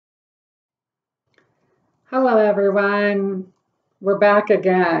Hello, everyone. We're back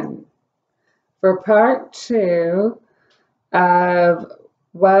again for part two of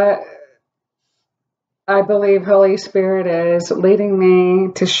what I believe Holy Spirit is leading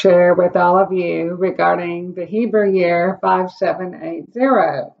me to share with all of you regarding the Hebrew year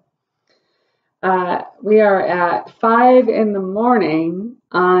 5780. We are at 5 in the morning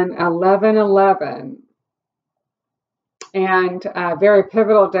on 11/11, and a very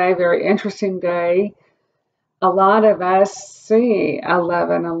pivotal day, very interesting day. A lot of us see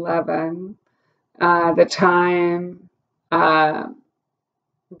 11/11, the time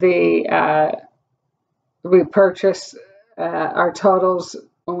we purchase our totals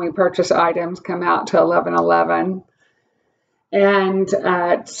when we purchase items come out to 11/11. And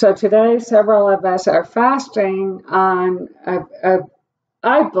so today, several of us are fasting on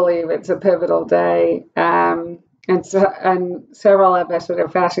I believe it's a pivotal day. And several of us that are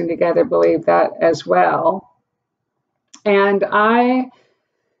fasting together believe that as well. And I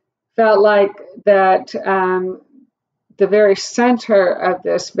felt like that the very center of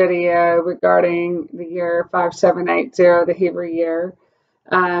this video regarding the year 5780, the Hebrew year,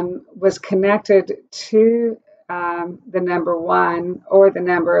 was connected to the number 1 or the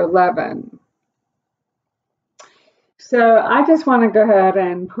number 11. So I just want to go ahead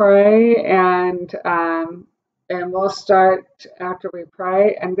and pray, and we'll start after we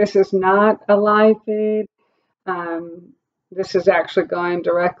pray. And this is not a live feed. This is actually going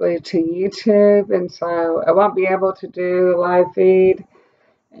directly to YouTube, and so I won't be able to do a live feed.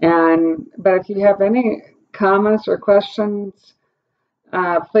 But if you have any comments or questions,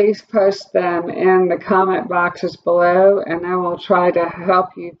 please post them in the comment boxes below, and I will try to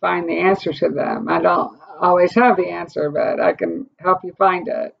help you find the answer to them. I don't always have the answer, but I can help you find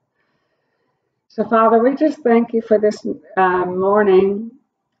it. So, Father, we just thank you for this morning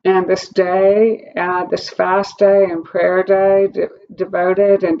and this day, this fast day and prayer day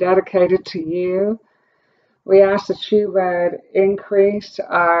devoted and dedicated to you. We ask that you would increase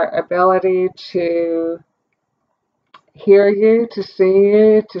our ability to hear you, to see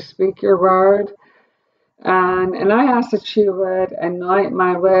you, to speak your word. And I ask that you would anoint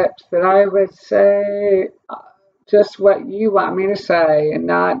my lips, that I would say just what you want me to say and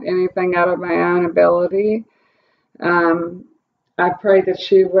not anything out of my own ability. I pray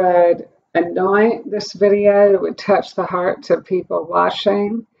that you would anoint this video, it would touch the hearts of people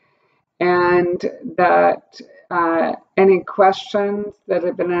watching, and that any questions that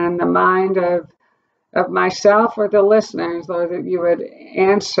have been in the mind of myself or the listeners, Lord, that you would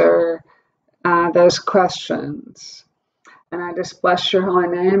answer those questions. And I just bless your holy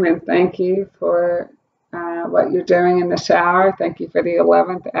name and thank you for what you're doing in this hour. Thank you for the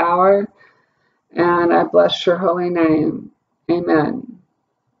 11th hour. And I bless your holy name. Amen.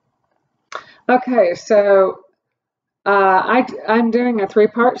 Okay, so I'm doing a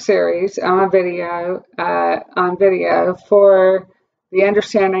 3-part series on video for the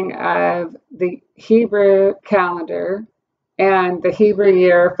understanding of the Hebrew calendar and the Hebrew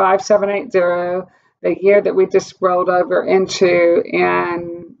year 5780, the year that we just rolled over into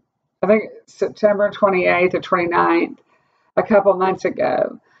in, I think, September 28th or 29th, a couple months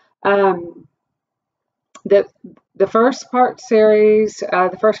ago. The first part series,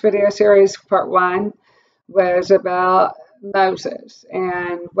 the first video series, part 1, was about Moses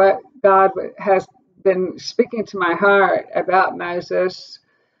and what God has been speaking to my heart about Moses,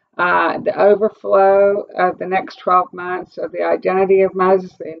 the overflow of the next 12 months of the identity of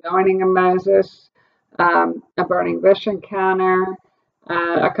Moses, the anointing of Moses, a burning bush encounter,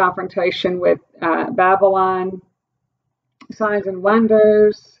 a confrontation with Babylon, signs and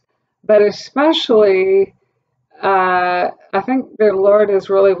wonders, but especially I think the Lord is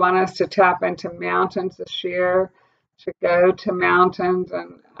really wanting us to tap into mountains this year, to go to mountains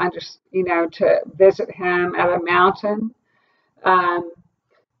and to visit Him at a mountain.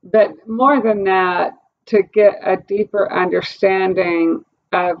 But more than that, to get a deeper understanding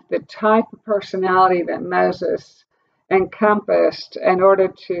of the type of personality that Moses encompassed in order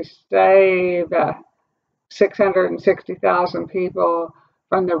to save 660,000 people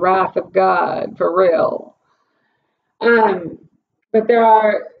from the wrath of God, for real. But there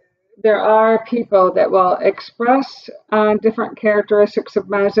are people that will express different characteristics of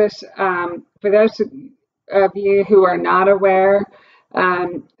Moses. For those of you who are not aware,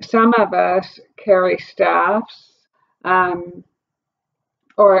 some of us carry staffs,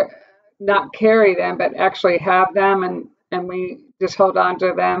 or not carry them, but actually have them, and we just hold on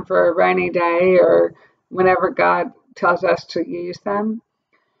to them for a rainy day or whenever God tells us to use them.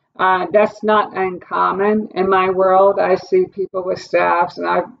 That's not uncommon in my world. I see people with staffs, and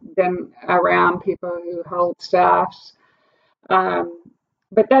I've been around people who hold staffs. Um,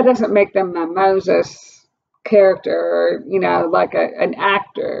 but that doesn't make them a Moses character, or, like an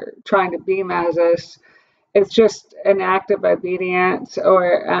actor trying to be Moses. It's just an act of obedience,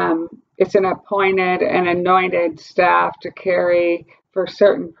 or it's an appointed and anointed staff to carry for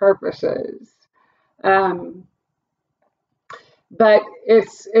certain purposes. Um, but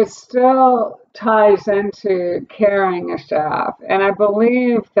it still ties into carrying a staff, and I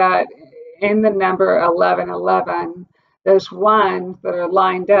believe that in the number 1111, those ones that are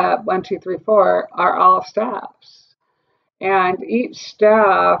lined up, 1, 2, 3, 4, are all staffs, and each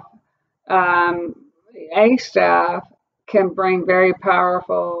staff, um, a staff, can bring very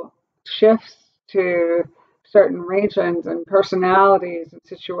powerful shifts to certain regions and personalities and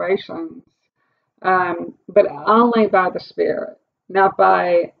situations, but only by the Spirit, not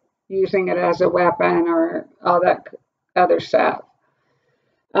by using it as a weapon or all that other stuff.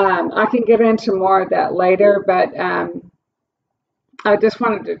 I can get into more of that later, but I just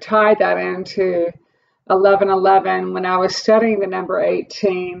wanted to tie that into 1111. When I was studying the number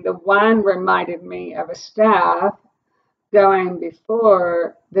 18, the one reminded me of a staff going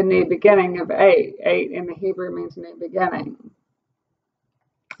before the new beginning of 8. 8 in the Hebrew means new beginning.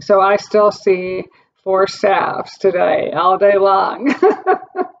 So I still see 4 staffs today, all day long.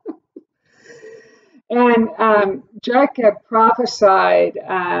 And Jacob prophesied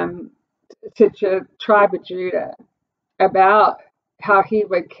to the tribe of Judah about how he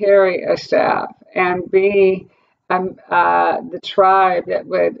would carry a staff and be the tribe that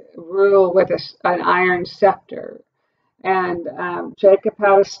would rule with an iron scepter. And Jacob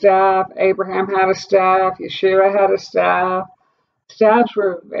had a staff, Abraham had a staff, Yeshua had a staff. Staffs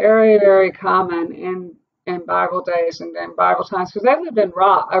were very, very common in Bible days and in Bible times, because they lived in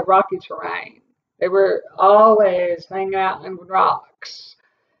a rocky terrain. They were always hanging out in rocks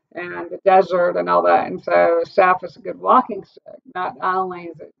and the desert and all that. And so a staff is a good walking stick. Not only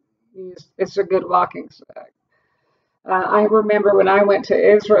is it used, it's a good walking stick. I remember when I went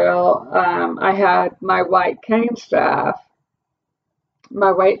to Israel, I had my white cane staff,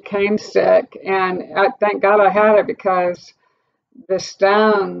 my white cane stick, and thank God I had it, because the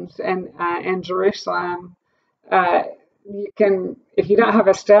stones in Jerusalem, you can, if you don't have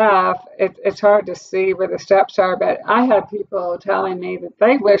a staff, it's hard to see where the steps are. But I had people telling me that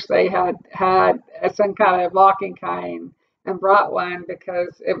they wish they had some kind of walking cane and brought one,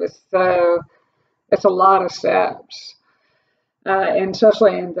 because it's a lot of steps, and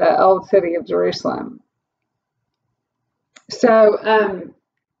especially in the old city of Jerusalem. So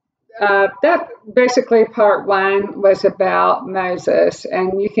that basically part 1 was about Moses,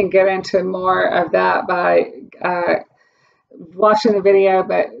 and you can get into more of that by watching the video,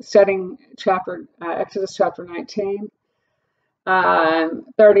 but studying Exodus chapter 19,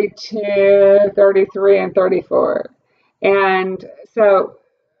 32, 33, and 34. And so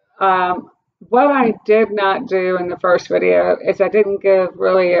what I did not do in the first video is I didn't give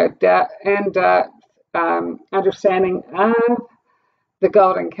really a in-depth understanding of the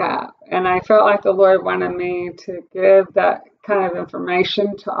golden calf. And I felt like the Lord wanted me to give that kind of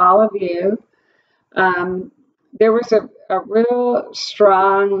information to all of you. There was a real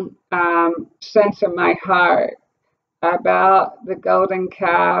strong sense in my heart about the golden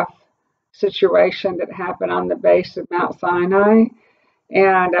calf situation that happened on the base of Mount Sinai.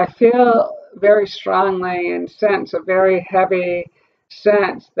 And I feel very strongly and sense a very heavy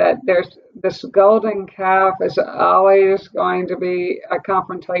sense that there's this golden calf is always going to be a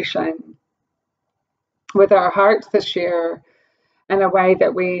confrontation with our hearts this year in a way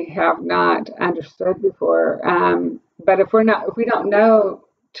that we have not understood before. But if we don't know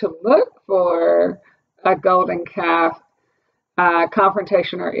to look for a golden calf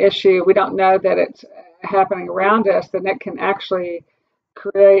confrontation or issue, we don't know that it's happening around us, then it can actually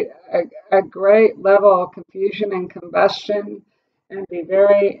create a great level of confusion and combustion, and be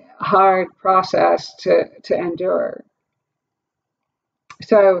very hard process to endure.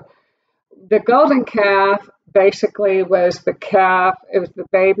 So the golden calf basically was the calf. It was the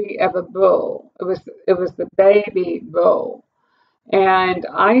baby of a bull. It was the baby bull. And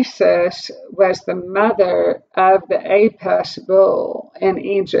Isis was the mother of the Apis bull in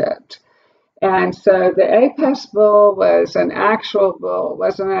Egypt. And so the Apis bull was an actual bull. It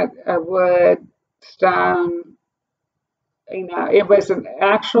wasn't a wood, stone. It was an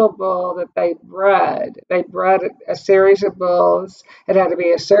actual bull that they bred. They bred a series of bulls. It had to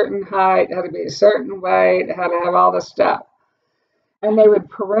be a certain height, it had to be a certain weight, it had to have all the stuff. And they would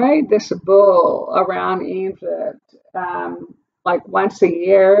parade this bull around Egypt like once a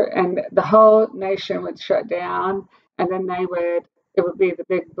year, and the whole nation would shut down, and then it would be the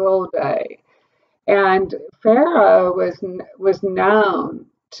big bull day. And Pharaoh was known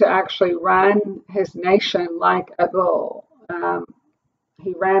to actually run his nation like a bull.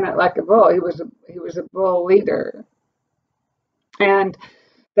 He ran it like a bull. He was a bull leader. And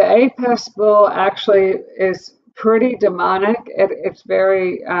the Apis bull actually is pretty demonic. It's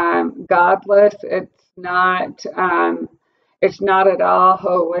very godless. It's not at all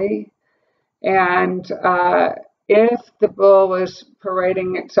holy. And if the bull was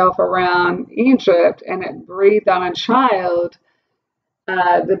parading itself around Egypt and it breathed on a child,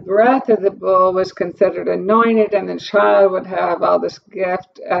 the breath of the bull was considered anointed, and the child would have all this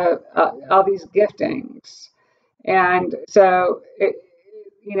all these giftings. And so,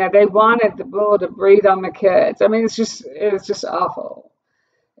 they wanted the bull to breathe on the kids. I mean, it was just awful.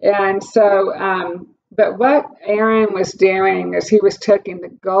 And so, but what Aaron was doing is he was taking the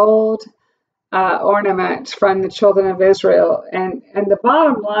gold ornaments from the children of Israel, and the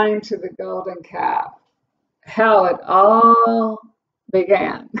bottom line to the golden calf, how it all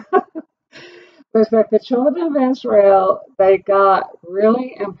began, was that the children of Israel, they got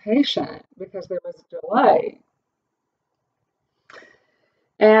really impatient because there was a delay.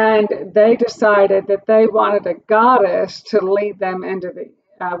 And they decided that they wanted a goddess to lead them into the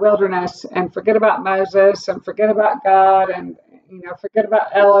wilderness, and forget about Moses and forget about God and forget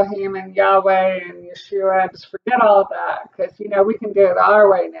about Elohim and Yahweh and Yeshua. Just forget all of that, because we can do it our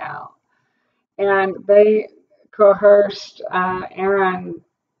way now. And they coerced Aaron,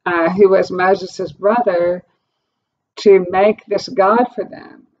 who was Moses' brother, to make this god for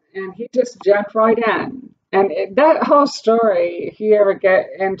them, and he just jumped right in. And that whole story, if you ever get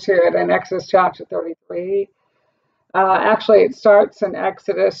into it in Exodus chapter 33, actually it starts in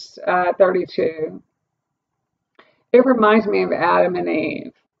Exodus 32. It reminds me of Adam and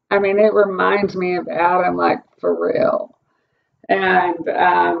Eve. I mean, it reminds me of Adam, like, for real. And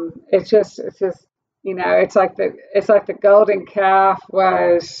it's like the golden calf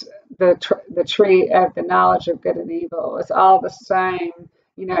was the tree of the knowledge of good and evil. It's all the same.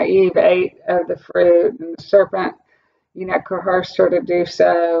 Eve ate of the fruit, and the serpent, coerced her to do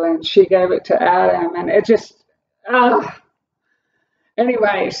so, and she gave it to Adam, and it just,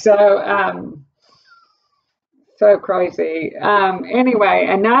 anyway, so crazy. Anyway,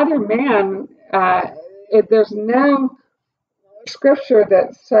 and neither man, there's no scripture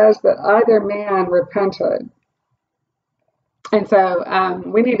that says that either man repented. And so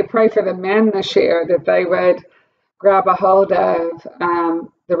we need to pray for the men this year, that they would grab a hold of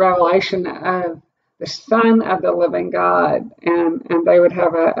the revelation of the Son of the living God, and they would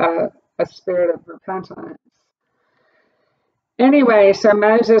have a spirit of repentance. Anyway, so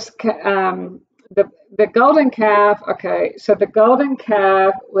Moses, the golden calf, okay, so the golden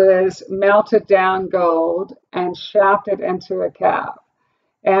calf was melted down gold and shafted into a calf.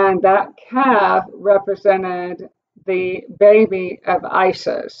 And that calf represented the baby of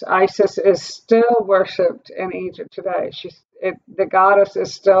Isis. Isis is still worshipped in Egypt today. The goddess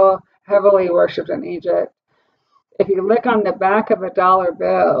is still heavily worshipped in Egypt. If you look on the back of a dollar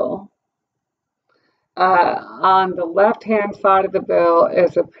bill, on the left-hand side of the bill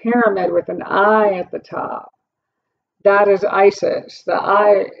is a pyramid with an eye at the top. That is Isis. The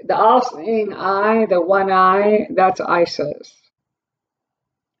eye, the all-seeing eye, the one eye, that's Isis.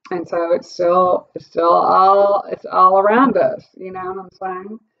 And so it's all around us, you know what I'm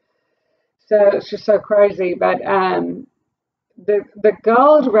saying? So it's just so crazy. But the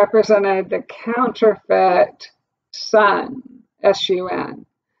gold represented the counterfeit sun, S-U-N.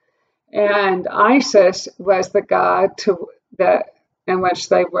 And Isis was the god in which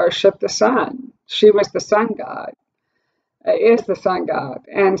they worshiped the sun. She was the sun god, is the sun god.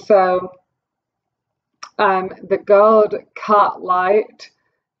 And so the gold caught light,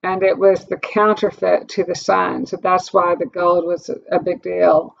 and it was the counterfeit to the sun. So that's why the gold was a big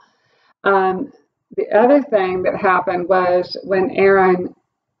deal. The other thing that happened was when Aaron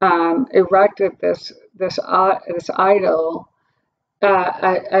erected this idol,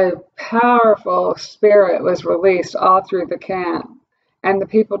 a powerful spirit was released all through the camp, and the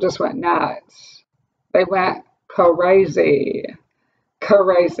people just went nuts. They went crazy,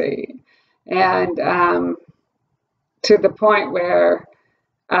 and to the point where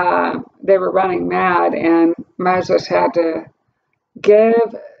they were running mad, and Moses had to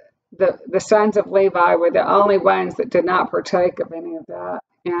give the sons of Levi were the only ones that did not partake of any of that,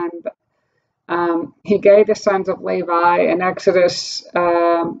 and he gave the sons of Levi in Exodus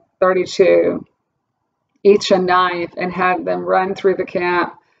 32 each a knife, and had them run through the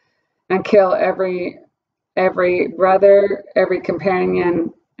camp and kill every every brother, every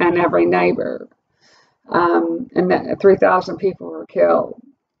companion, and every neighbor. And that 3,000 people were killed.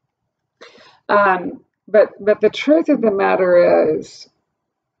 But the truth of the matter is,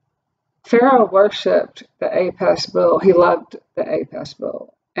 Pharaoh worshipped the Apis bull. He loved the Apis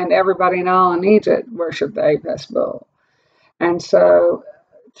bull, and everybody in all in Egypt worshipped the Apis bull. And so,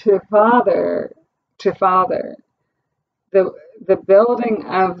 to father, the building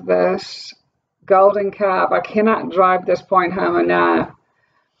of this golden calf, I cannot drive this point home enough,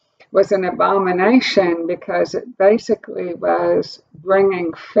 was an abomination because it basically was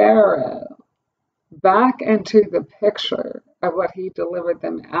bringing Pharaoh back into the picture of what he delivered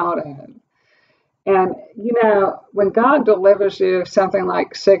them out of. And, you know, when God delivers you of something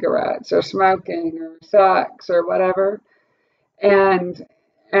like cigarettes or smoking or sex or whatever, and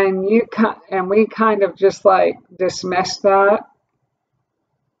we kind of just like dismiss that,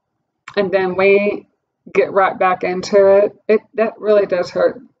 and then we get right back into it, that really does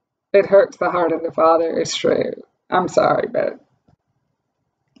hurt. It hurts the heart of the Father. It's true. I'm sorry, but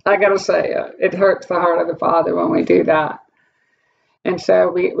I gotta say it hurts the heart of the Father when we do that. And so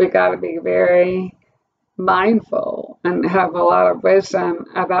we got to be very mindful and have a lot of wisdom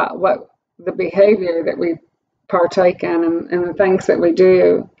about what the behavior that we partake in and the things that we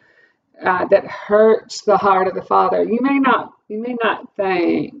do that hurts the heart of the Father. You may not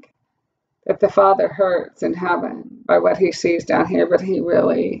think that the Father hurts in heaven by what he sees down here, but he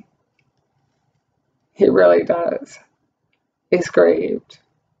really does. He's grieved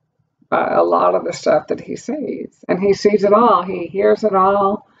by a lot of the stuff that he sees, and he sees it all. He hears it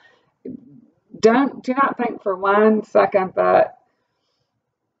all. Do not think for 1 second that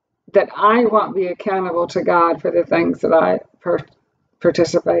I won't be accountable to God for the things that I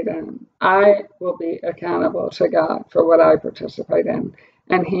participate in. I will be accountable to God for what I participate in,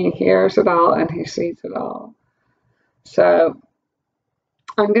 and he hears it all and he sees it all. So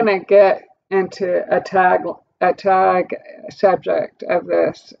I'm going to get into a tag subject of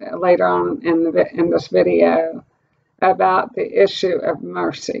this later on in this video about the issue of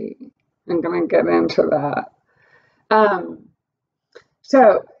mercy. I'm going to get into that.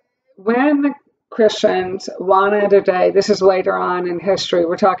 So when the Christians wanted a day, this is later on in history,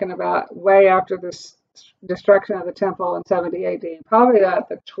 we're talking about way after this destruction of the temple in 70 AD, probably at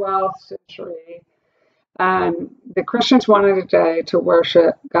the 12th century, the Christians wanted a day to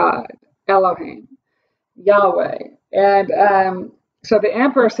worship God, Elohim, Yahweh. And so the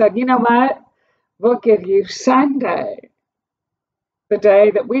emperor said, you know what? We'll give you Sunday, the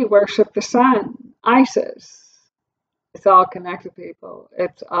day that we worship the sun, Isis. It's all connected, people.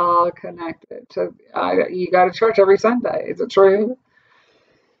 It's all connected. So you go to church every Sunday. Is it true?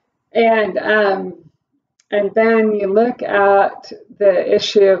 And then you look at the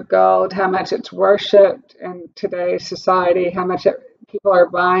issue of gold, how much it's worshipped in today's society, how much people are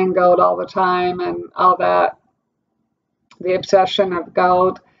buying gold all the time and all that, the obsession of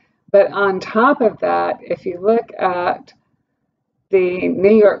gold. But on top of that, if you look at the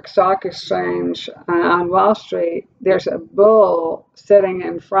New York Stock Exchange on Wall Street, there's a bull sitting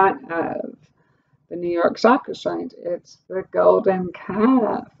in front of the New York Stock Exchange. It's the golden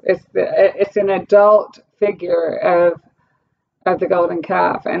calf. It's an adult figure of the golden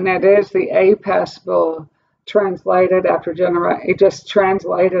calf, and it is the Apis bull translated after generation. It just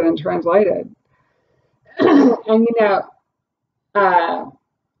translated and translated. And you know,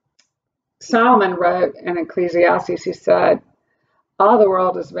 Solomon wrote in Ecclesiastes. He said, all the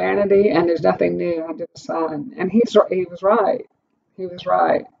world is vanity, and there's nothing new under the sun. And he was right. He was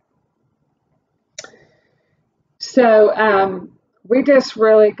right. So we just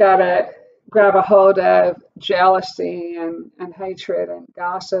really got to grab a hold of jealousy and hatred and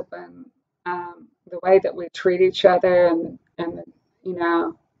gossip and the way that we treat each other. And you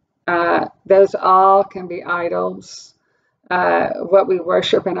know, those all can be idols. What we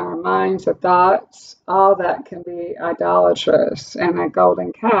worship in our minds, the thoughts, all that can be idolatrous, and a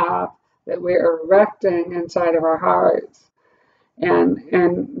golden calf that we're erecting inside of our hearts. And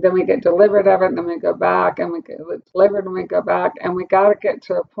then we get delivered of it, and then we go back, and we get delivered, and we go back, and we got to get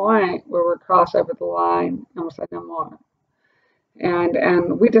to a point where we're cross over the line, and we'll say no more. And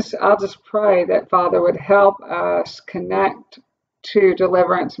I'll just pray that Father would help us connect to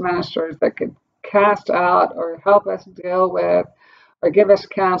deliverance ministers that could cast out or help us deal with or give us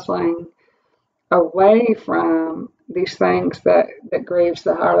counseling away from these things that grieves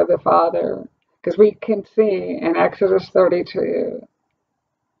the heart of the Father. Because we can see in Exodus 32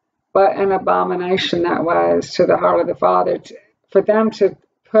 what an abomination that was to the heart of the Father, for them to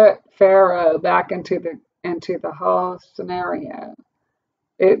put Pharaoh back into the whole scenario.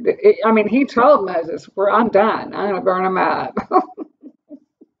 I mean, he told Moses, I'm done. I'm going to burn them up.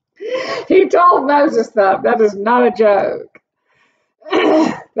 He told Moses that. That is not a joke.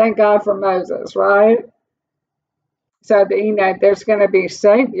 Thank God for Moses, right? So that, there's going to be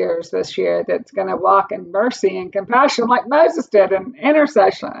saviors this year that's going to walk in mercy and compassion like Moses did in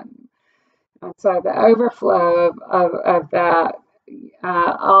intercession. And so the overflow of that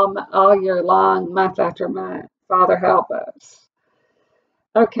all year long, month after month. Father, help us.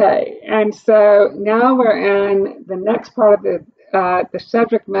 Okay, and so now we're in the next part of the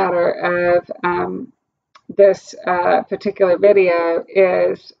subject matter of this particular video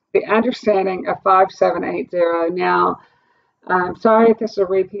is the understanding of 5780. Now, I'm sorry if this is a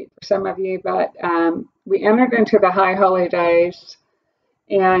repeat for some of you, but we entered into the High Holy Days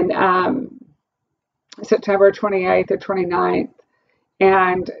and September 28th or 29th,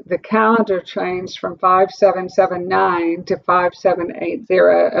 and the calendar changed from 5779 to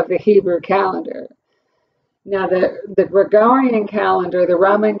 5780 of the Hebrew calendar. Now, the Gregorian calendar, the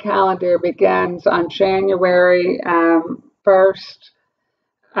Roman calendar, begins on January 1st,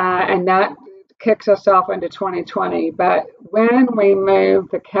 and that kicks us off into 2020. But when we move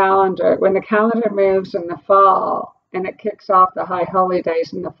the calendar, when the calendar moves in the fall, and it kicks off the High Holy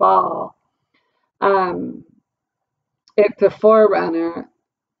Days in the fall, it's the forerunner.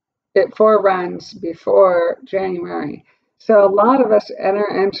 It foreruns before January. So a lot of us enter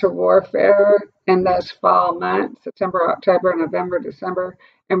into warfare in those fall months, September, October, November, December,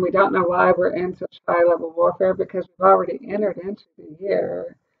 and we don't know why we're in such high-level warfare because we've already entered into the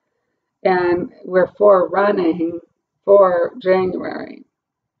year and we're forerunning for January.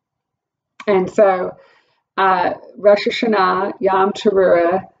 And so Rosh Hashanah, Yom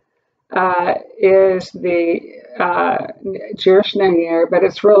Teruah, is the Jewish New Year, but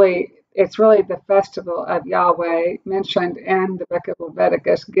it's really the festival of Yahweh mentioned in the book of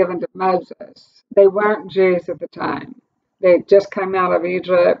Leviticus given to Moses. They weren't Jews at the time. They just come out of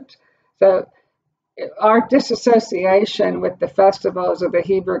Egypt. So our disassociation with the festivals of the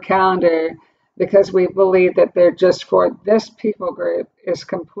Hebrew calendar, because we believe that they're just for this people group, is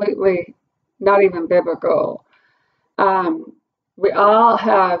completely not even biblical. We all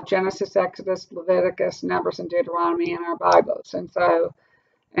have Genesis, Exodus, Leviticus, Numbers, and Deuteronomy in our Bibles.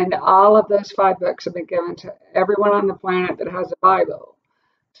 And all of those 5 books have been given to everyone on the planet that has a Bible.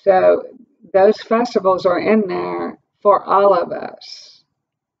 So those festivals are in there for all of us.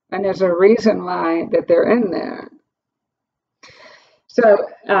 And there's a reason why that they're in there. So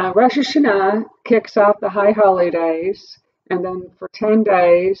Rosh Hashanah kicks off the High Holy Days. And then for 10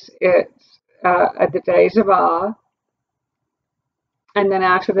 days, it's the Days of Awe. And then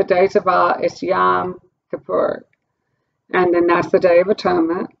after the Days of Awe, it's Yom Kippur. And then that's the Day of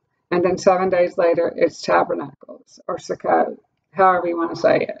Atonement. And then 7 days later, it's Tabernacles or Sukkot, however you want to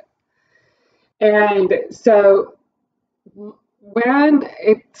say it. And so when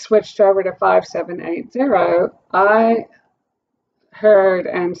it switched over to 5780, I heard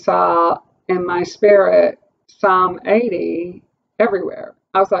and saw in my spirit Psalm 80 everywhere.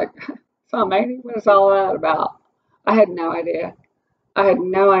 I was like, Psalm 80? What is all that about? I had no idea. I had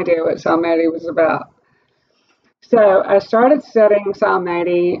no idea what Psalm 80 was about. So I started studying Psalm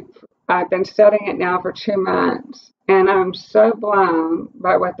 80. I've been studying it now for 2 months, and I'm so blown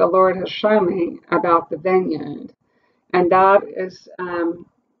by what the Lord has shown me about the vineyard. And that is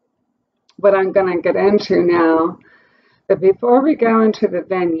what I'm going to get into now. But before we go into the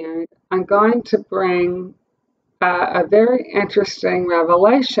vineyard, I'm going to bring a very interesting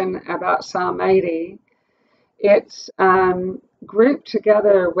revelation about Psalm 80. It's grouped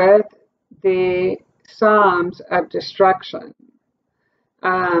together with the Psalms of destruction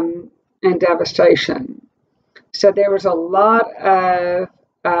and devastation. So there was a lot of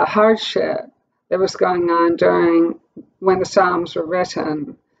hardship that was going on during when the Psalms were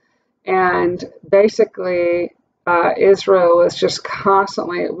written. And basically, Israel was just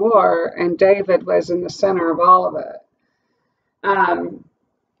constantly at war, and David was in the center of all of it.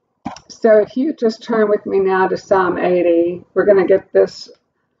 So if you just turn with me now to Psalm 80, we're going to get this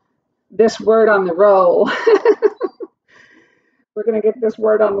word on the roll. We're going to get this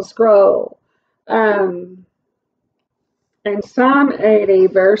word on the scroll. In Psalm 80,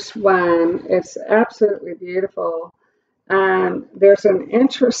 verse 1, it's absolutely beautiful. There's an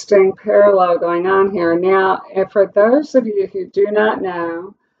interesting parallel going on here. Now, for those of you who do not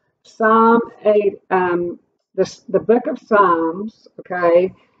know, Psalm 8, the book of Psalms,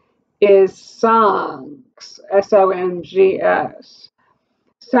 okay, is songs, S-O-N-G-S.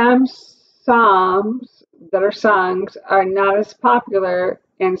 Some psalms that are songs are not as popular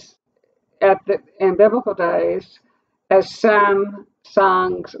in biblical days as some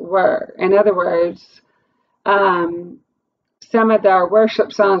songs were. In other words, some of our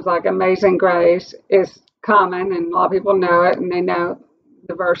worship songs, like Amazing Grace, is common, and a lot of people know it, and they know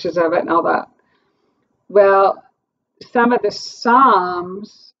the verses of it and all that. Well, some of the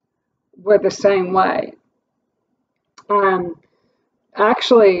Psalms were the same way.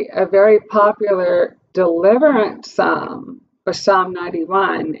 Actually, a very popular deliverance psalm was Psalm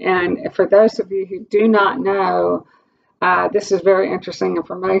 91. And for those of you who do not know, this is very interesting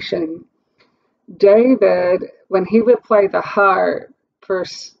information. David, when he would play the harp for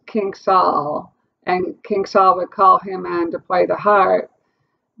King Saul, and King Saul would call him in to play the harp,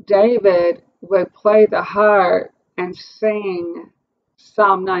 David would play the harp and sing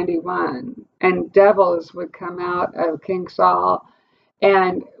Psalm 91, and devils would come out of King Saul.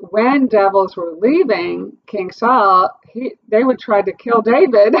 And when devils were leaving King Saul, they would try to kill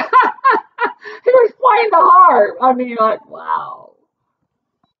David. He was playing the harp. I mean, like, wow.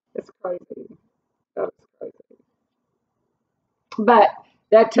 It's crazy. That's crazy. But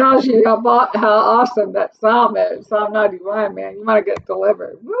that tells you how awesome that psalm is. Psalm 91, man. You might get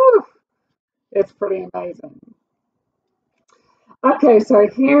delivered. Woo! It's pretty amazing. Okay, so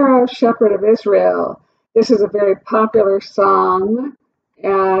Hear, O Shepherd of Israel. This is a very popular song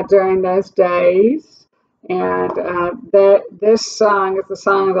during those days. And this song is the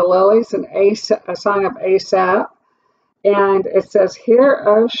Song of the Lilies, a song of Asaph. And it says, Hear,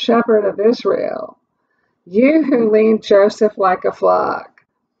 O Shepherd of Israel, you who lead Joseph like a flock.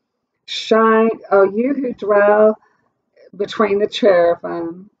 Shine, O you who dwell between the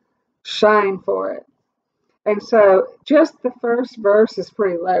cherubim, shine for it. And so just the first verse is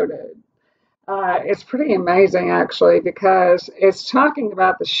pretty loaded. It's pretty amazing, actually, because it's talking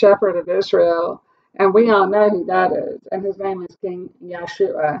about the shepherd of Israel, and we all know who that is, and his name is King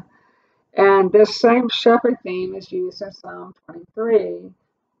Yeshua. And this same shepherd theme is used in Psalm 23.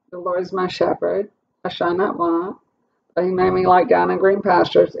 The Lord is my shepherd, I shall not want. He made me lie down in green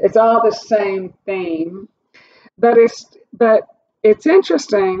pastures. It's all the same theme, but it's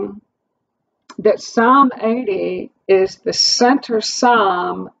interesting that Psalm 80 is the center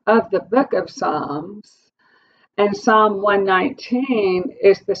psalm of the book of Psalms, and Psalm 119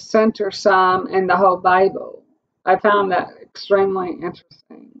 is the center psalm in the whole Bible. I found that extremely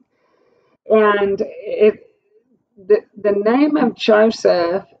interesting. And the name of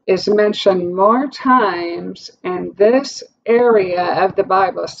Joseph is mentioned more times in this area of the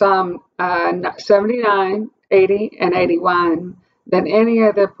Bible, Psalm 79, 80, and 81, than any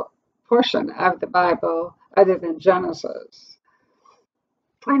other portion of the Bible other than Genesis.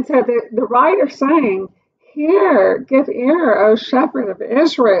 And so the writer saying, give ear, O shepherd of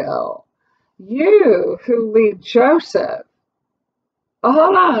Israel, you who lead Joseph. Oh,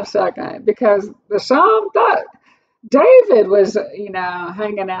 hold on a second, because the psalm thought David was,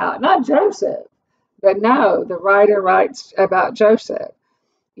 hanging out, not Joseph. But no, the writer writes about Joseph.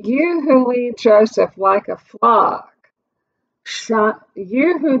 You who lead Joseph like a flock,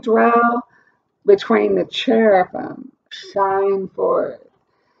 you who dwell between the cherubim, shine forth.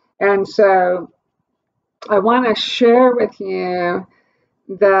 And so I want to share with you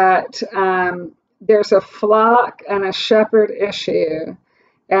that there's a flock and a shepherd issue.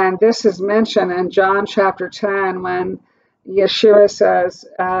 And this is mentioned in John chapter 10 when Yeshua says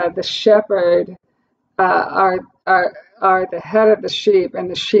the shepherd are the head of the sheep, and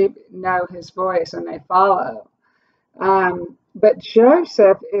the sheep know his voice and they follow. But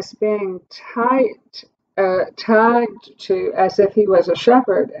Joseph is being tagged to as if he was a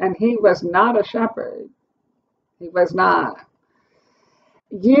shepherd, and he was not a shepherd. He was not.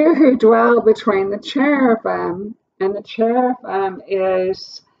 You who dwell between the cherubim, and the cherubim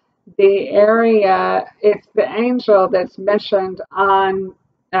is the area, it's the angel that's mentioned on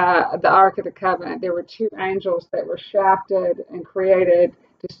the Ark of the Covenant. There were two angels that were shafted and created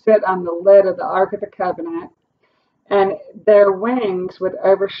to sit on the lid of the Ark of the Covenant, and their wings would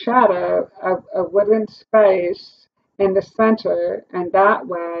overshadow a wooden space in the center, and that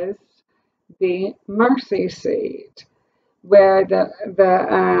was the mercy seat, where the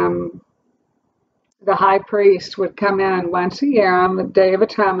high priest would come in once a year on the Day of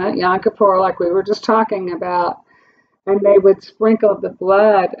Atonement, Yom Kippur, like we were just talking about, and they would sprinkle the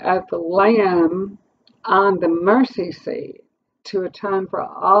blood of the lamb on the mercy seat to atone for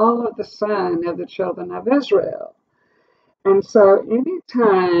all of the sin of the children of Israel. And so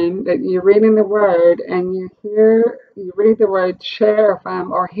anytime that you're reading the word and you read the word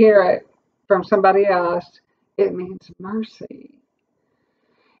cherubim or hear it from somebody else, it means mercy.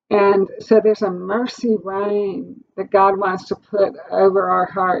 And so there's a mercy rain that God wants to put over our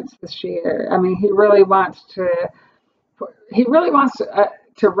hearts this year. I mean, he really wants to, he really wants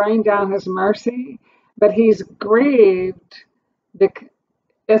to rain down his mercy, but he's grieved.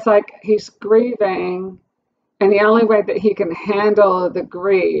 It's like he's grieving, and the only way that he can handle the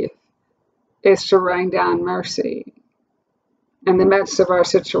grief is to rain down mercy in the midst of our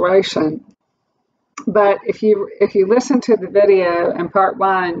situation. But if you listen to the video in part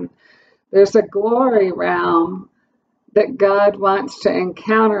 1, there's a glory realm that God wants to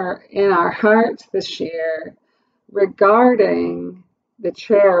encounter in our hearts this year regarding the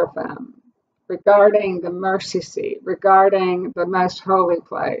cherubim, regarding the mercy seat, regarding the most holy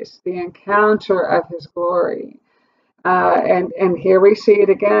place, the encounter of his glory. And here we see it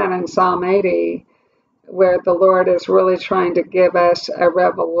again in Psalm 80, where the Lord is really trying to give us a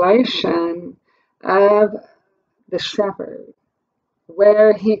revelation of the shepherd,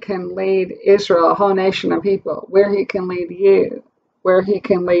 where he can lead Israel, a whole nation of people, where he can lead you, where he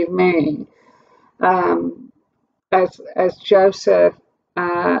can lead me. As Joseph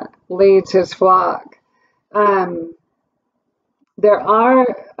leads his flock. There are,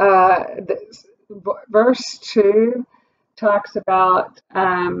 verse 2 talks about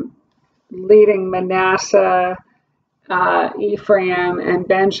leading Manasseh, Ephraim, and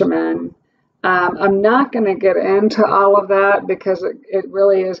Benjamin. I'm not going to get into all of that because it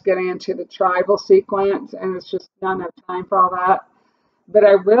really is getting into the tribal sequence, and it's just not enough time for all that. But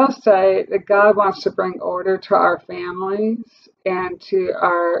I will say that God wants to bring order to our families and to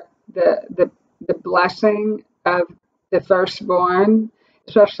the blessing of the firstborn,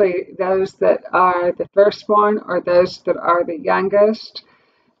 especially those that are the firstborn or those that are the youngest.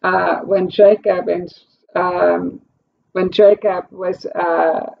 When Jacob was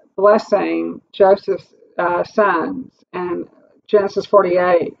blessing Joseph's sons in Genesis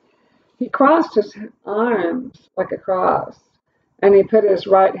 48, he crossed his arms like a cross, and he put his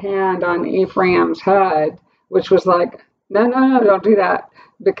right hand on Ephraim's head, which was like, no, don't do that,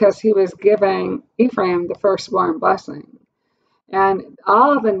 because he was giving Ephraim the firstborn blessing. And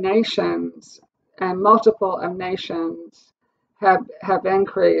all the nations and multiple of nations have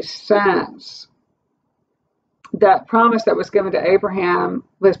increased since. That promise that was given to Abraham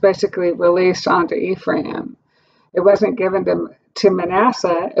was basically released onto Ephraim. It wasn't given to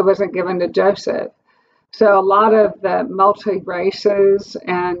Manasseh. It wasn't given to Joseph. So a lot of the multi-races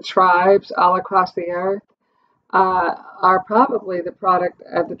and tribes all across the earth are probably the product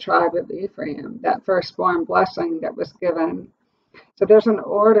of the tribe of Ephraim, that firstborn blessing that was given. So there's an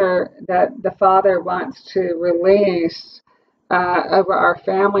order that the Father wants to release over our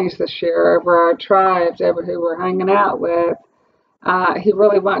families this year, over our tribes, over who we're hanging out with. He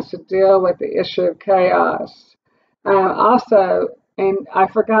really wants to deal with the issue of chaos. Also, and I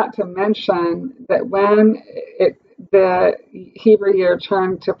forgot to mention that when the Hebrew year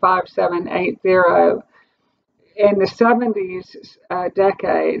turned to 5780, in the 70s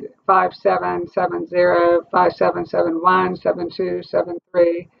decade, 5770, 5771,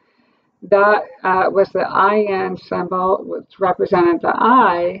 7273, that was the IN symbol, which represented the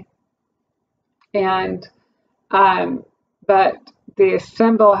I, and but the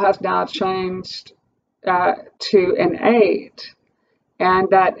symbol has now changed to an 8, and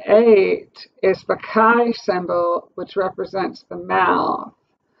that 8 is the Chi symbol, which represents the mouth.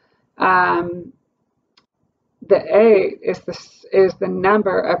 The 8 is the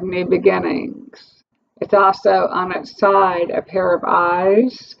number of new beginnings. It's also on its side a pair of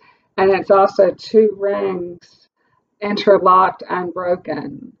eyes, and it's also 2 rings interlocked,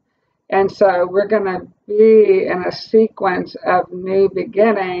 unbroken. And so we're going to be in a sequence of new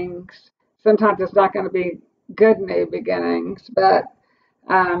beginnings. Sometimes it's not going to be good new beginnings, but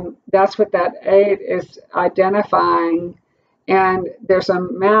that's what that 8 is identifying. And there's a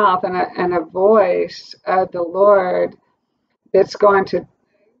mouth and a voice of the Lord that's going to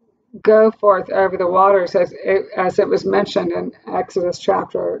go forth over the waters, as it was mentioned in Exodus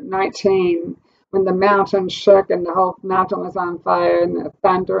chapter 19, when the mountain shook and the whole mountain was on fire, and the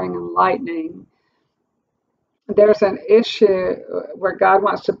thundering and lightning. There's an issue where God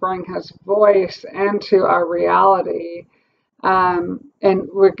wants to bring his voice into our reality, and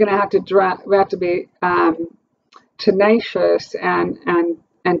we're going to have to be tenacious and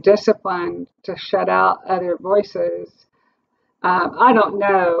disciplined to shut out other voices. I don't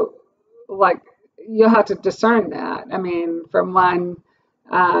know, like, you'll have to discern that. I mean, from one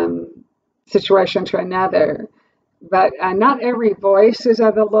situation to another. But not every voice is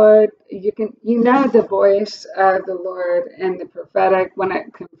of the Lord. You know the voice of the Lord in the prophetic when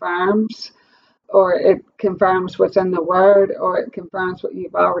it confirms, or it confirms what's in the Word, or it confirms what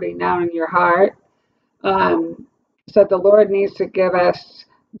you've already known in your heart. So the Lord needs to give us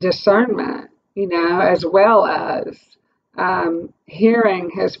discernment, as well as hearing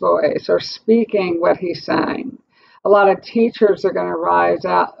his voice or speaking what he's saying. A lot of teachers are going to rise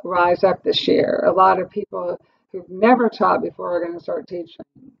up this year. A lot of people who've never taught before are going to start teaching.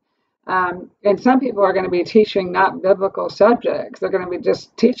 And some people are going to be teaching not biblical subjects. They're going to be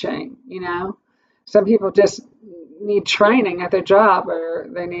just teaching, Some people just need training at their job, or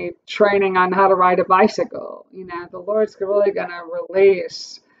they need training on how to ride a bicycle. The Lord's really going to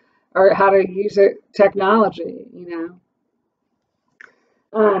release, or how to use technology,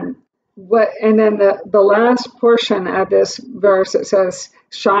 And then the last portion of this verse, it says,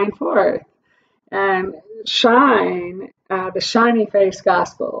 shine forth. And shine, the shiny face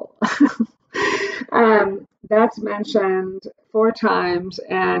gospel. That's mentioned 4 times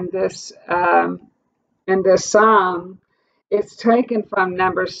in this psalm. It's taken from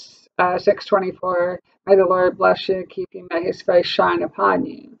Numbers 6:24. May the Lord bless you, keep you, may his face shine upon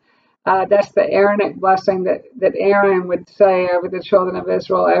you. That's the Aaronic blessing that Aaron would say over the children of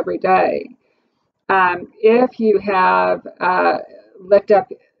Israel every day. If you have lift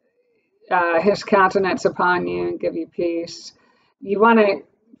up his countenance upon you and give you peace, you want to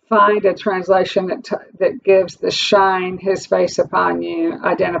find a translation that gives the shine his face upon you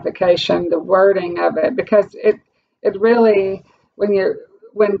identification, the wording of it, because it really,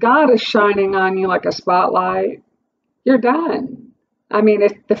 when God is shining on you like a spotlight, you're done. I mean,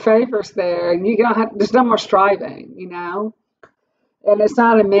 the favor's there, and there's no more striving, And it's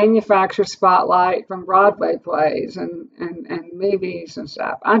not a manufactured spotlight from Broadway plays and movies and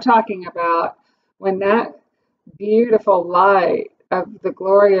stuff. I'm talking about when that beautiful light of the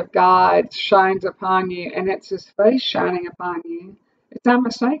glory of God shines upon you, and it's his face shining upon you. It's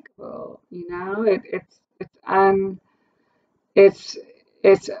unmistakable,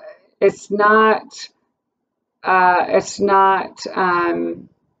 It's not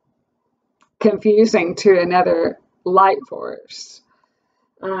confusing to another light force.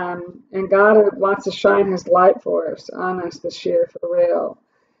 And God wants to shine his light force on us this year for real.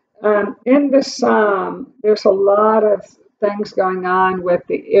 In this psalm, there's a lot of things going on with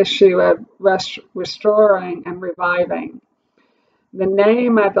the issue of restoring and reviving. The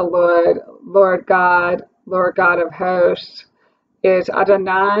name of the Lord God of hosts, is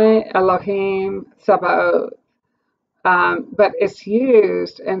Adonai Elohim Sabaoth. But it's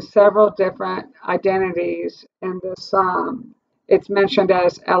used in several different identities in this psalm. It's mentioned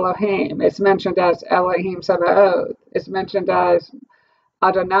as Elohim. It's mentioned as Elohim Sabaoth. It's mentioned as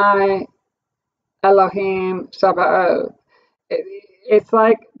Adonai Elohim Sabaoth. It's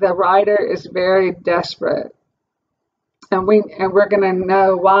like the writer is very desperate. And we're going to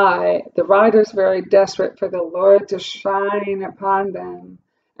know why. The writer's very desperate for the Lord to shine upon them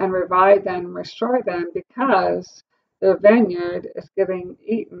and revive them and restore them, because the vineyard is getting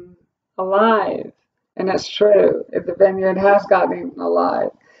eaten alive. And that's true. The vineyard has gotten eaten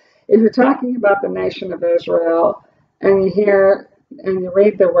alive. If you're talking about the nation of Israel, and you hear and you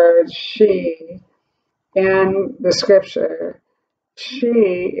read the word she in the scripture,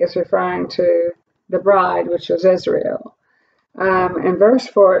 she is referring to the bride, which is Israel. In verse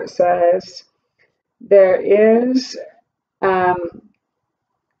 4 it says, there is a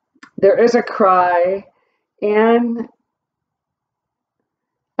cry in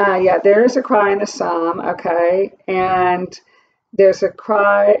there is a cry in the psalm, okay, and there's a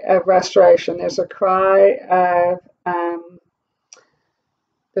cry of restoration. There's a cry of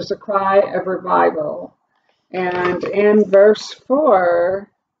revival. And in verse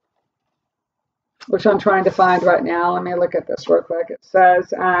 4, which I'm trying to find right now, let me look at this real quick. It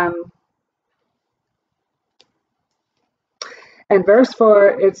says, in verse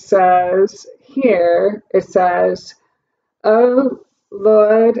 4, it says, O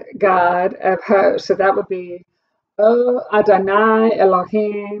Lord God of hosts. So that would be, O Adonai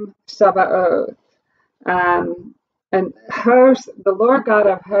Elohim Sabaoth. And host, the Lord God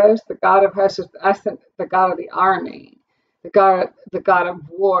of hosts, the God of hosts is the God of the army, the God of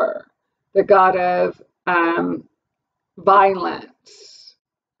war, the God of violence.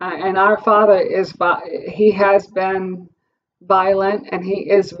 And our Father he has been violent, and he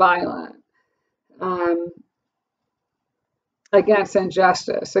is violent against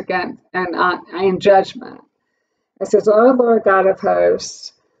injustice, in judgment. It says, "O Lord God of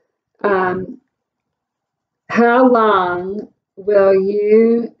hosts, how long will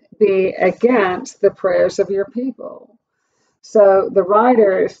you be against the prayers of your people?" So the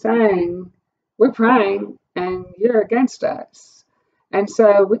writer is saying, we're praying and you're against us. And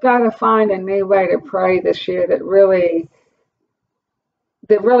so we got to find a new way to pray this year that really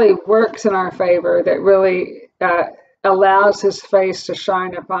works in our favor, that really allows his face to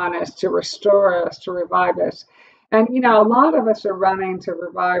shine upon us, to restore us, to revive us. And, a lot of us are running to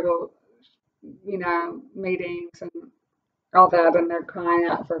revival, meetings and all that, and they're crying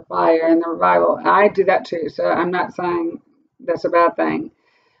out for fire and the revival. I do that too, so I'm not saying that's a bad thing.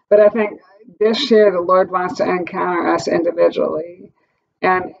 But I think this year the Lord wants to encounter us individually.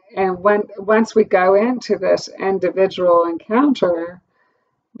 And once we go into this individual encounter,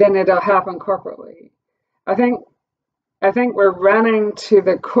 then it'll happen corporately. I think we're running to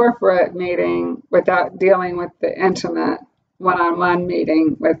the corporate meeting without dealing with the intimate one-on-one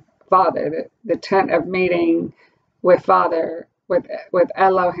meeting with Father, the tent of meeting with Father, with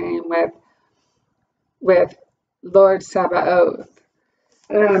Elohim, with Lord Sabaoth.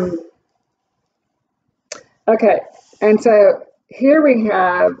 Okay, and so here we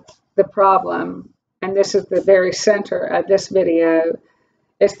have the problem, and this is the very center of this video.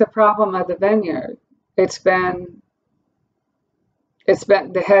 It's the problem of the vineyard. The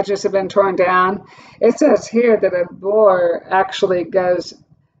hedges have been torn down. It says here that a boar actually goes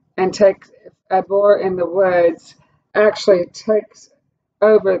and a boar in the woods actually takes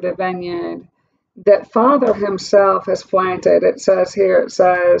over the vineyard that Father himself has planted. It says here,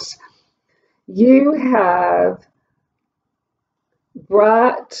 you have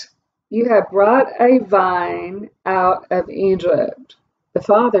brought a vine out of Egypt. The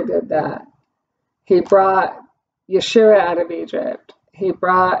Father did that. He brought Yeshua out of Egypt. He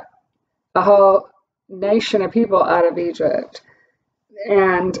brought a whole nation of people out of Egypt.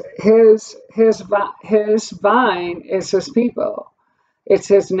 And his vine is his people. It's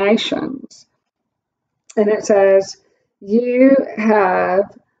his nations. And it says, you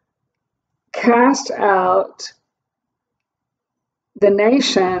have cast out the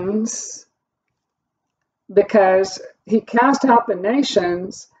nations, because he cast out the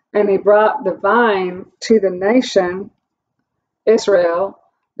nations and he brought the vine to the nation, Israel,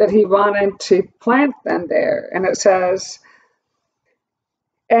 that he wanted to plant them there. And it says,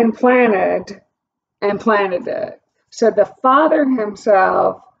 and planted it. So the Father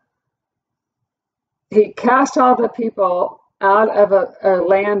himself, he cast all the people out of a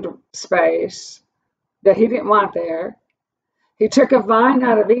land space that he didn't want there. He took a vine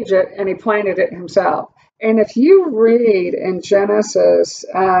out of Egypt and he planted it himself. And if you read in Genesis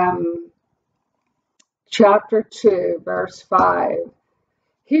chapter 2, verse 5,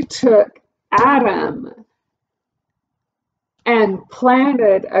 he took Adam and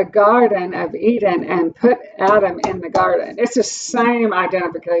planted a garden of Eden and put Adam in the garden. It's the same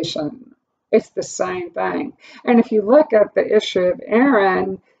identification. It's the same thing. And if you look at the issue of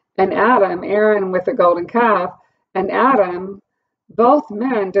Aaron and Adam, Aaron with the golden calf and Adam, both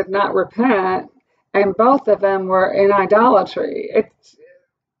men did not repent, and both of them were in idolatry.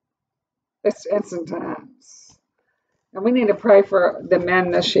 It's intense. And we need to pray for the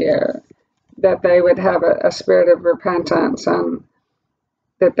men this year, that they would have a spirit of repentance and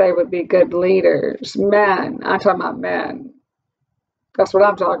that they would be good leaders. Men, I'm talking about men. That's what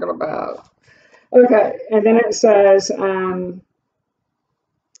I'm talking about. Okay, and then it says,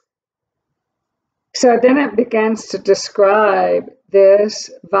 so then it begins to describe this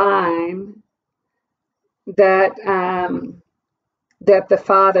vine that the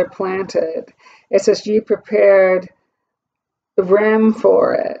Father planted. It says, you prepared room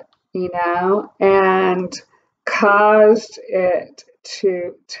for it, and caused it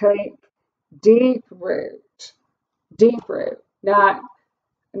to take deep root, not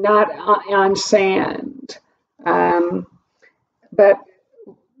on sand. But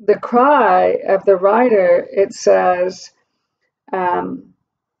the cry of the writer, it says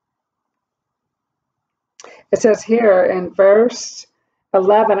here in verse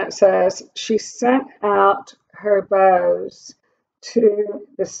 11, it says, she sent out her bows to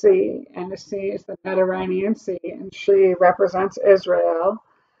the sea, and the sea is the Mediterranean Sea, and she represents Israel,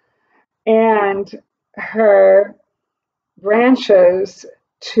 and her branches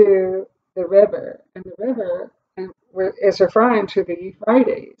to the river, and the river is referring to the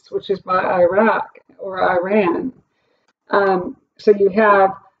Euphrates, which is by Iraq or Iran. So you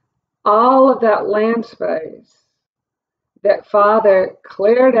have all of that land space that Father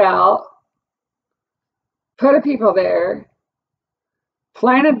cleared out, put a people there,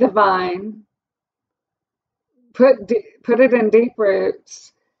 planted the vine, put it in deep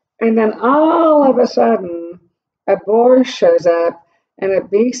roots, and then all of a sudden a boar shows up and a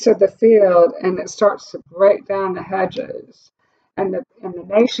beast of the field, and it starts to break down the hedges, and the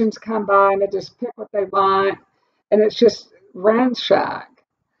nations come by and they just pick what they want, and it's just ransack.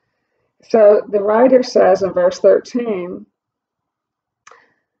 So the writer says in verse 13,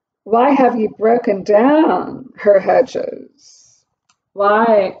 why have you broken down her hedges?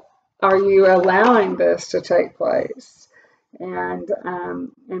 Why are you allowing this to take place? And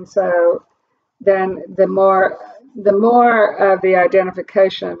so then the more of the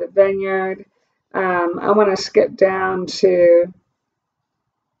identification of the vineyard. I want to skip down to,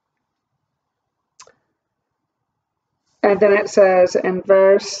 and then it says in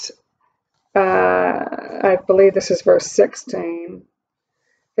verse, I believe this is verse 16,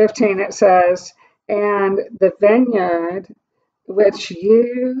 15, it says, and the vineyard which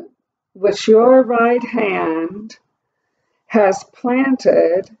your right hand has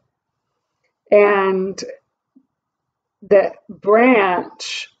planted, and the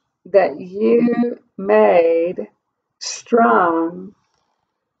branch that you made strong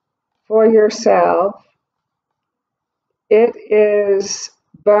for yourself, it is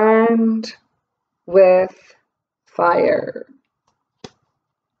burned with fire.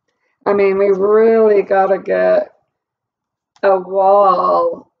 I mean, we really got to get a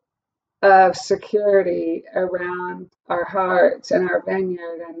wall of security around our hearts and our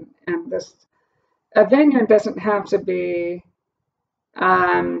vineyard. And this, a vineyard doesn't have to be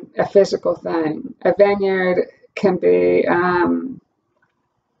a physical thing. A vineyard can be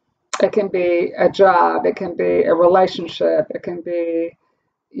it can be a job, it can be a relationship, it can be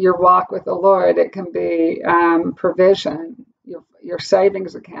your walk with the Lord, it can be provision, your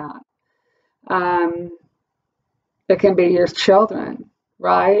savings account, it can be your children,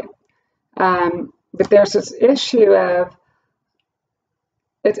 right? But there's this issue of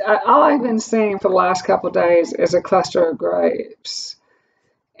all I've been seeing for the last couple of days is a cluster of grapes,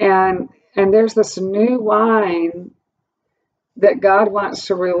 and there's this new wine that God wants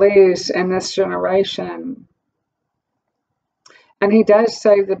to release in this generation. And he does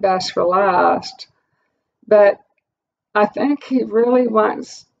save the best for last. But I think he really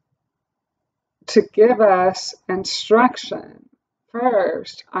wants to give us instruction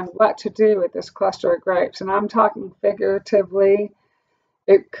first on what to do with this cluster of grapes. And I'm talking figuratively.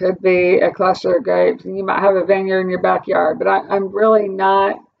 It could be a cluster of grapes, and you might have a vineyard in your backyard. But I'm really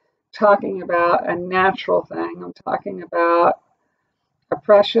not talking about a natural thing. I'm talking about a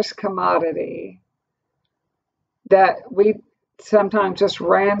precious commodity that we sometimes just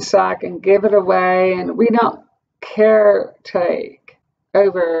ransack and give it away, and we don't caretake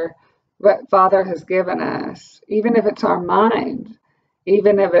over what Father has given us, even if it's our mind,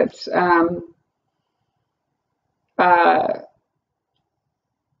 even if it's our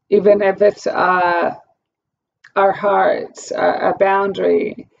hearts, a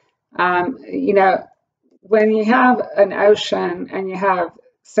boundary. When you have an ocean and you have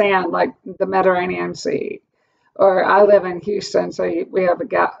sand like the Mediterranean Sea, or I live in Houston, so we have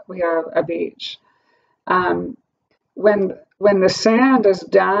a beach. When the sand is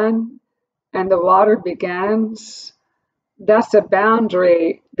done and the water begins, that's a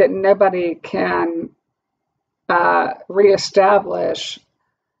boundary that nobody can reestablish.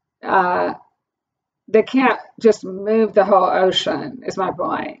 They can't just move the whole ocean, is my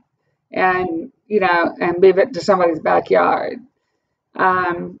point, and move it to somebody's backyard.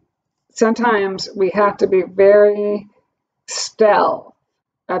 Sometimes we have to be very stealth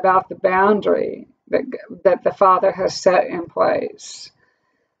about the boundary that the Father has set in place.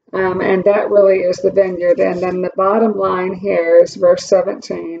 And that really is the vineyard. And then the bottom line here is verse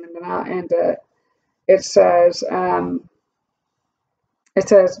 17, and then I'll end it. It says,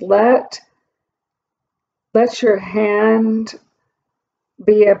 let your hand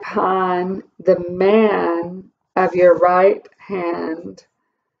be upon the man of your right hand,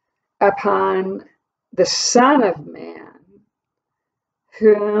 upon the Son of Man,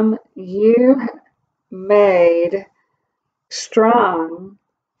 whom you made strong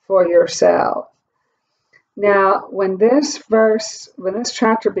for yourself. Now, when this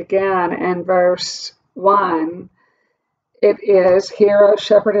chapter began in verse 1, it is, Hear, O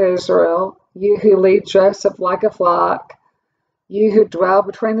shepherd Israel, you who lead Joseph like a flock, you who dwell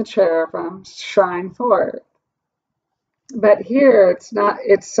between the cherubims, shine forth. But here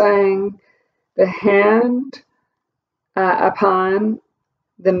it's saying the hand upon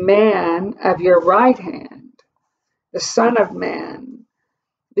the man of your right hand, the Son of Man,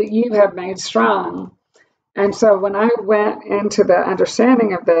 that you have made strong. And so when I went into the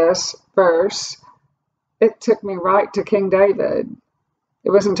understanding of this verse, it took me right to King David.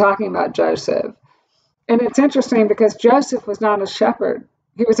 It wasn't talking about Joseph. And it's interesting because Joseph was not a shepherd.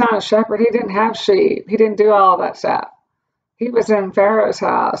 He was not a shepherd. He didn't have sheep. He didn't do all that stuff. He was in Pharaoh's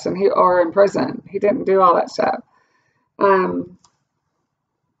house or in prison. He didn't do all that stuff. So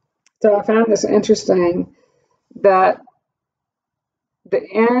I found this interesting that the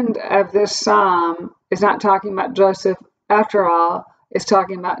end of this psalm is not talking about Joseph after all, is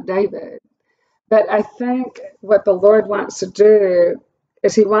talking about David. But I think what the Lord wants to do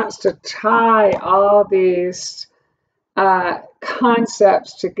is he wants to tie all these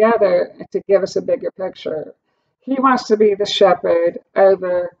concepts together to give us a bigger picture. He wants to be the shepherd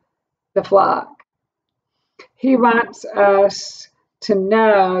over the flock. He wants us to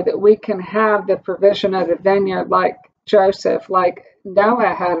know that we can have the provision of the vineyard like Joseph, like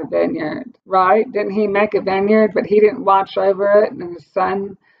Noah had a vineyard, right? Didn't he make a vineyard, but he didn't watch over it, and his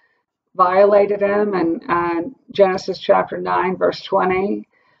son violated him in Genesis chapter 9, verse 20?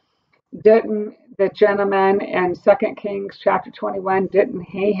 Didn't the gentleman in 2 Kings chapter 21, didn't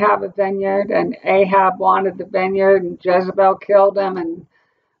he have a vineyard, and Ahab wanted the vineyard, and Jezebel killed him and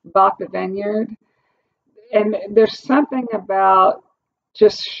bought the vineyard? And there's something about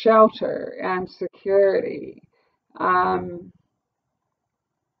just shelter and security. There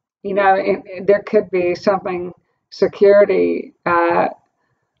could be something security and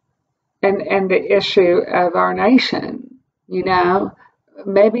the issue of our nation.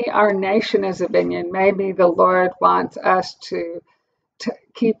 Maybe our nation is a vineyard. Maybe the Lord wants us to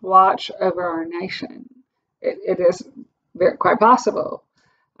keep watch over our nation. It is quite possible.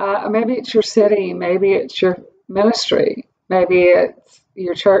 Maybe it's your city. Maybe it's your ministry. Maybe it's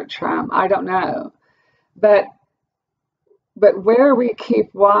your church home. I don't know. But where we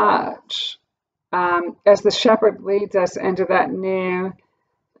keep watch, as the shepherd leads us into that new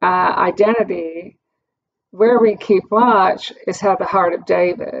identity, where we keep watch is how the heart of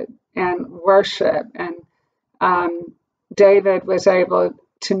David and worship. And David was able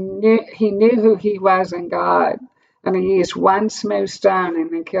to he knew who he was in God. And he used one smooth stone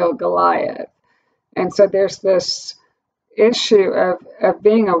and then killed Goliath. And so there's this issue of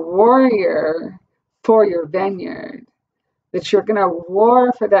being a warrior for your vineyard, that you're going to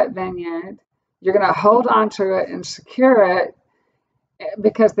war for that vineyard. You're going to hold on to it and secure it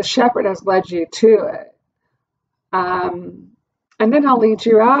because the shepherd has led you to it. And then he'll lead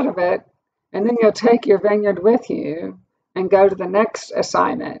you out of it, and then you'll take your vineyard with you and go to the next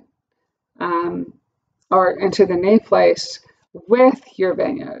assignment, or into the new place with your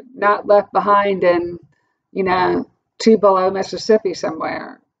vineyard, not left behind in, Tupelo, Mississippi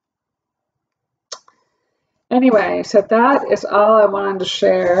somewhere. Anyway, so that is all I wanted to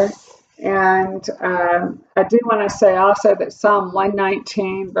share. And I do want to say also that Psalm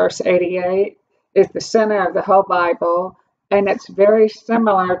 119, verse 88, is the center of the whole Bible, and it's very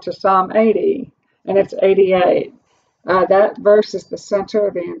similar to Psalm 80, and it's 88. That verse is the center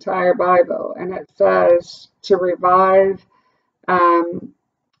of the entire Bible, and it says to revive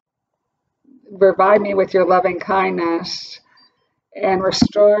me with your loving kindness and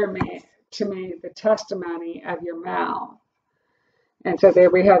restore to me the testimony of your mouth. And so there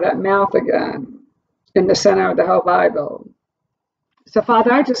we have that mouth again in the center of the whole Bible. So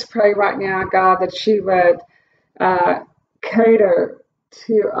Father, I just pray right now, God, that you would cater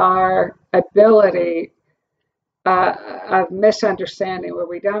to our ability of misunderstanding, where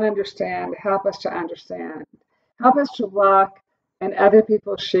we don't understand. Help us to understand. Help us to walk in other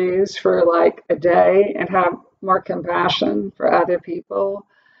people's shoes for like a day and have more compassion for other people.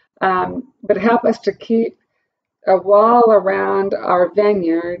 But help us to keep a wall around our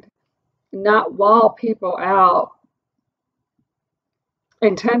vineyard, not wall people out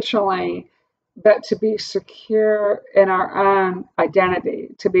intentionally, but to be secure in our own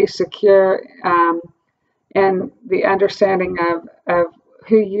identity, to be secure in the understanding of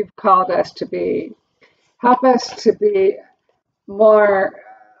who you've called us to be. Help us to be more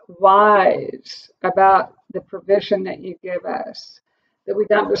wise about the provision that you give us, that we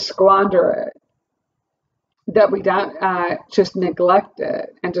don't just squander it, that we don't just neglect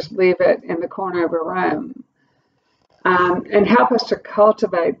it and just leave it in the corner of a room. And help us to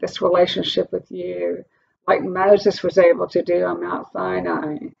cultivate this relationship with you, like Moses was able to do on Mount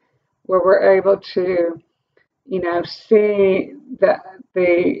Sinai, where we're able to, see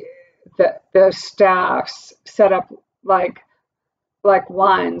the staffs set up like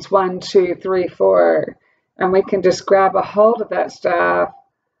ones, 1, 2, 3, 4, and we can just grab a hold of that staff,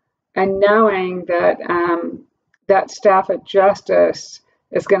 and knowing that that staff of justice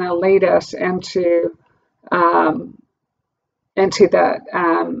is going to lead us into that.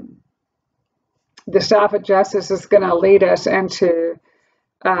 The staff of justice is going to lead us into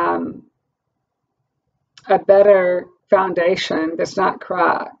a better foundation that's not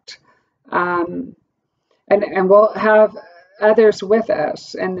cracked, and we'll have others with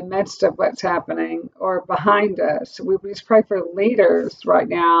us in the midst of what's happening or behind us. We just pray for leaders right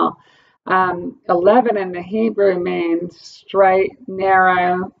now. 11 in the Hebrew means straight,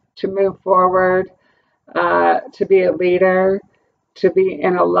 narrow, to move forward, to be a leader. to be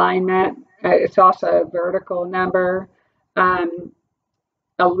in alignment. It's also a vertical number.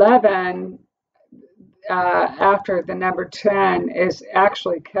 11 after the number 10 is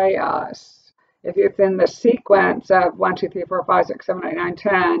actually chaos. If it's in the sequence of 1, 2, 3, 4, 5, 6, 7, 8, 9,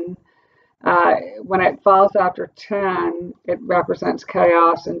 10, when it falls after 10, it represents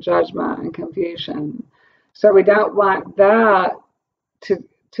chaos and judgment and confusion. So we don't want that to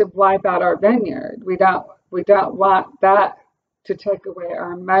wipe out our vineyard. We don't want that to take away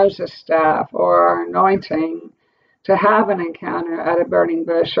our Moses staff or our anointing to have an encounter at a burning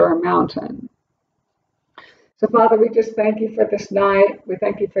bush or a mountain. So, Father, we just thank you for this night. We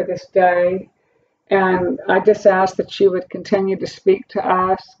thank you for this day. And I just ask that you would continue to speak to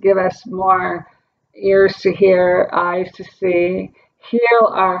us, give us more ears to hear, eyes to see, heal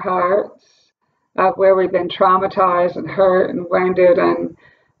our hearts of where we've been traumatized and hurt and wounded, and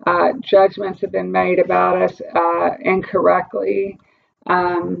judgments have been made about us incorrectly.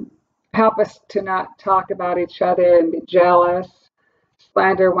 Help us to not talk about each other and be jealous,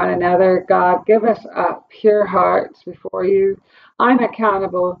 slander one another. God, give us pure hearts before you. I'm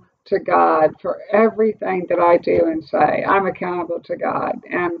accountable to God for everything that I do and say. I'm accountable to God,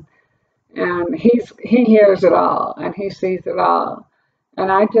 and He hears it all and He sees it all.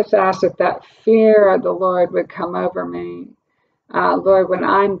 And I just ask that fear of the Lord would come over me, Lord, when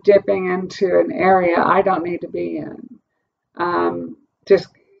I'm dipping into an area I don't need to be in. Just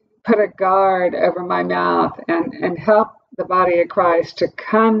put a guard over my mouth and help the body of Christ to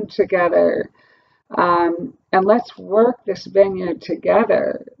come together. And let's work this vineyard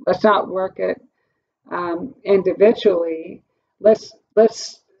together. Let's not work it individually. Let's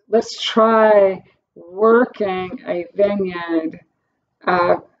try working a vineyard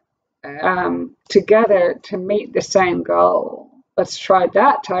together to meet the same goal. Let's try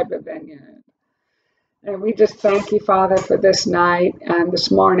that type of vineyard. And we just thank you, Father, for this night and this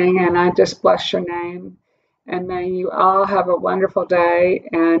morning, and I just bless your name. And may you all have a wonderful day,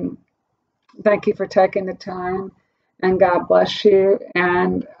 and thank you for taking the time, and God bless you.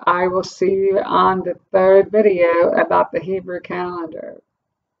 And I will see you on the third video about the Hebrew calendar.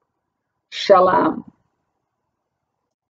 Shalom.